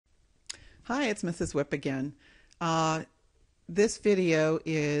Hi, it's Mrs. Whip again. Uh, this video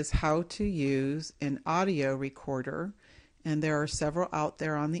is how to use an audio recorder, and there are several out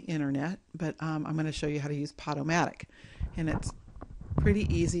there on the internet, but I'm going to show you how to use PodOmatic, and it's pretty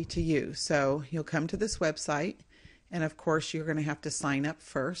easy to use. So you'll come to this website, and of course you're going to have to sign up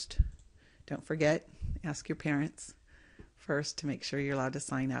first. Don't forget, ask your parents first to make sure you're allowed to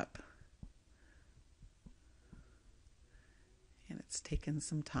sign up. And it's taken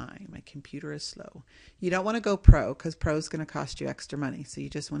some time. My computer is slow. You don't want to go pro because pro is going to cost you extra money. So you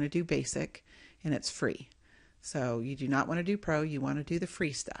just want to do basic, and it's free. So you do not want to do pro. You want to do the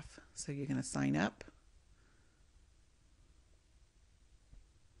free stuff. So you're going to sign up.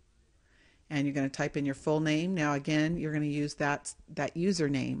 And you're going to type in your full name. Now again, you're going to use that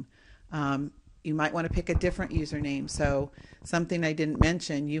username. You might want to pick a different username. So something I didn't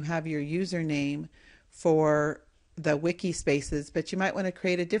mention, you have your username for the wiki spaces, but you might want to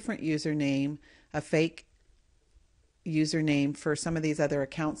create a different username, a fake username for some of these other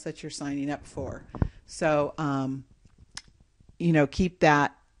accounts that you're signing up for. So, keep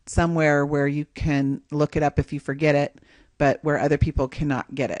that somewhere where you can look it up if you forget it, but where other people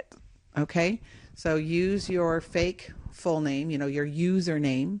cannot get it. Okay, so use your fake full name, your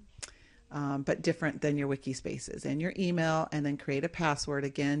username, but different than your wiki spaces, and your email, and then create a password.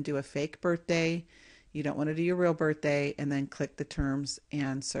 Again, do a fake birthday. You don't want to do your real birthday, and then click the terms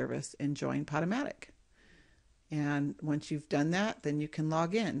and service and join PodOmatic. And once you've done that, then you can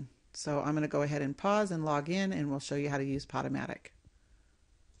log in. So I'm going to go ahead and pause and log in, and we'll show you how to use PodOmatic.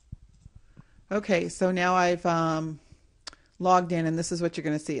 Okay, so now I've logged in, and this is what you're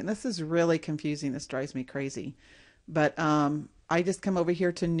going to see. And this is really confusing. This drives me crazy. But I just come over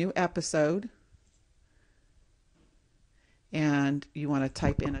here to new episode, and you want to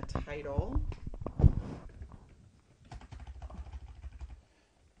type in a title.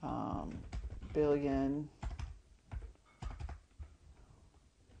 Billion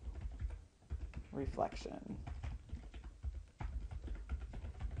reflection.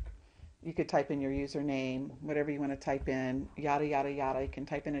 You could type in your username, whatever you want to type in, yada, yada, yada. You can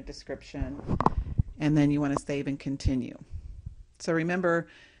type in a description, and then you want to save and continue. So remember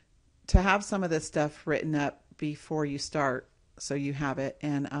to have some of this stuff written up before you start so you have it,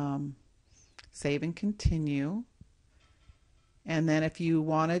 and save and continue. And then if you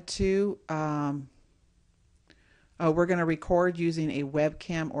wanted to, we're going to record using a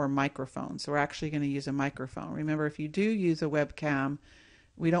webcam or microphone. So we're actually going to use a microphone. Remember, if you do use a webcam,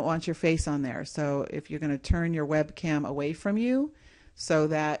 we don't want your face on there. So if you're going to turn your webcam away from you so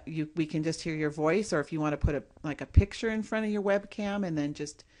that we can just hear your voice, or if you want to put a picture in front of your webcam and then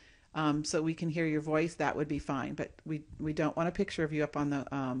just so we can hear your voice, that would be fine. But we don't want a picture of you up on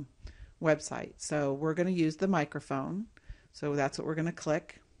the website. So we're going to use the microphone. So that's what we're going to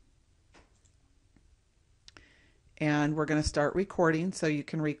click. And we're going to start recording. So you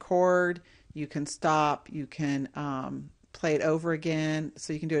can record, you can stop, you can play it over again.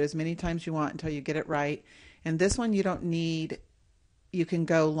 So you can do it as many times you want until you get it right. And this one you don't need, you can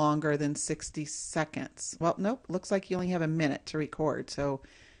go longer than 60 seconds. Well, nope, looks like you only have a minute to record. So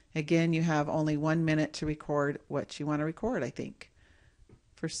again, you have only 1 minute to record what you want to record, I think.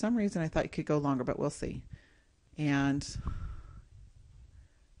 For some reason, I thought you could go longer, but we'll see. And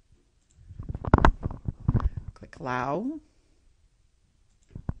click allow.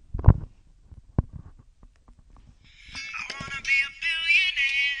 I wanna be a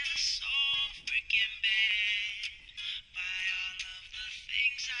billionaire, so freaking bad. Buy all of the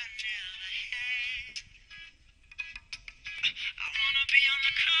things I never had. I wanna be on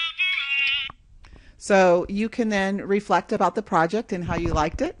the cover of. So you can then reflect about the project and how you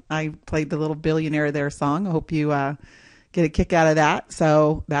liked it. I played the little Billionaire There song. I hope you get a kick out of that.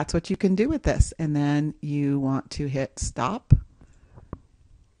 So that's what you can do with this. And then you want to hit stop.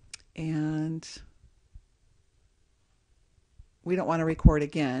 And we don't want to record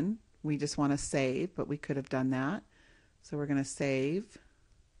again. We just want to save, but we could have done that. So we're going to save.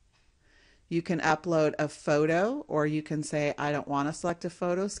 You can upload a photo, or you can say, I don't want to select a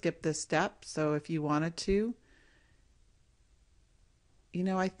photo, skip this step. So if you wanted to,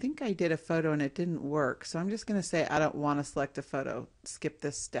 I think I did a photo and it didn't work. So I'm just going to say, I don't want to select a photo, skip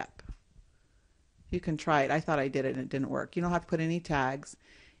this step. You can try it. I thought I did it and it didn't work. You don't have to put any tags.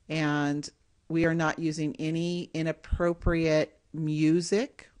 And we are not using any inappropriate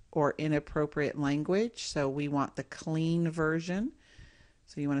music or inappropriate language. So we want the clean version.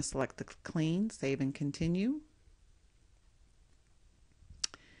 So you want to select the clean, save and continue.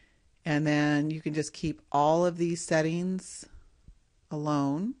 And then you can just keep all of these settings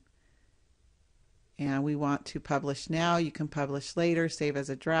alone. And we want to publish now. You can publish later, save as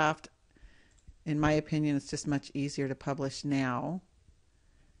a draft. In my opinion, it's just much easier to publish now.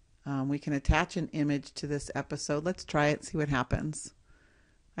 We can attach an image to this episode. Let's try it, see what happens.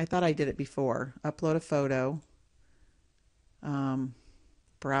 I thought I did it before. Upload a photo. Um,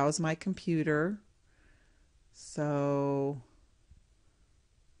 Browse my computer. So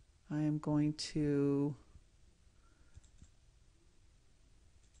I am going to,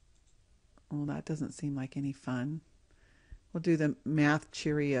 well, that doesn't seem like any fun. We'll do the Math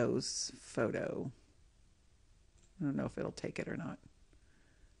Cheerios photo. I don't know if it'll take it or not.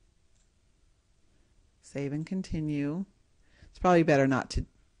 Save and continue. It's probably better not to,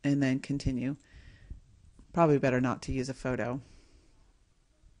 and then continue. Probably better not to use a photo.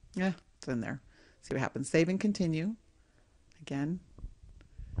 Yeah, it's in there. See what happens. Save and continue again.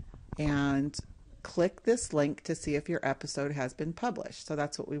 And click this link to see if your episode has been published. So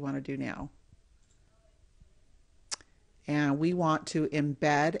that's what we want to do now. And we want to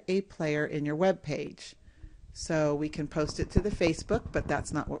embed a player in your web page. So we can post it to the Facebook, but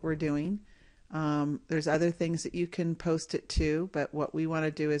that's not what we're doing. There's other things that you can post it to, but what we want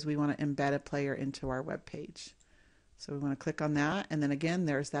to do is we want to embed a player into our web page. So we want to click on that, and then again,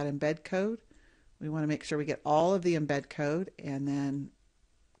 there's that embed code. We want to make sure we get all of the embed code and then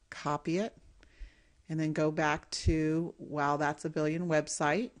copy it, and then go back to Wow That's a Billion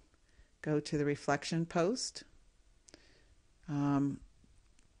website. Go to the reflection post. I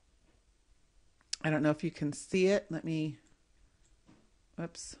don't know if you can see it. Let me,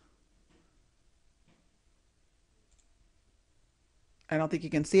 whoops. I don't think you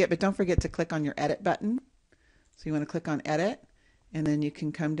can see it, but don't forget to click on your edit button. So you want to click on edit, and then you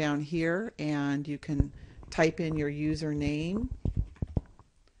can come down here and you can type in your username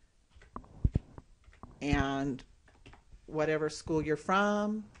and whatever school you're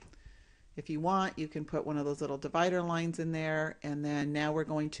from. If you want, you can put one of those little divider lines in there, and then now we're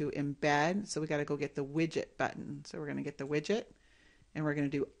going to embed. So we got to go get the widget button. So we're going to get the widget, and we're going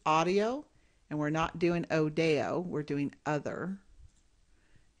to do audio, and we're not doing Odeo, we're doing other.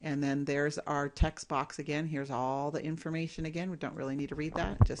 And then there's our text box again. Here's all the information again. We don't really need to read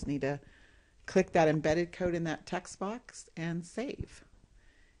that. Just need to click that embedded code in that text box and save.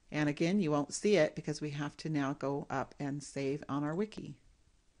 And again, you won't see it because we have to now go up and save on our wiki.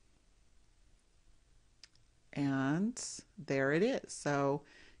 And there it is. So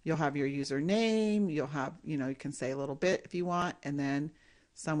you'll have your username. You'll have, you can say a little bit if you want, and then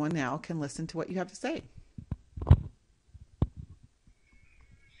someone now can listen to what you have to say.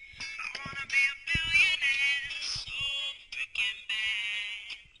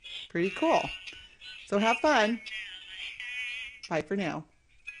 Pretty cool. So have fun. Bye for now.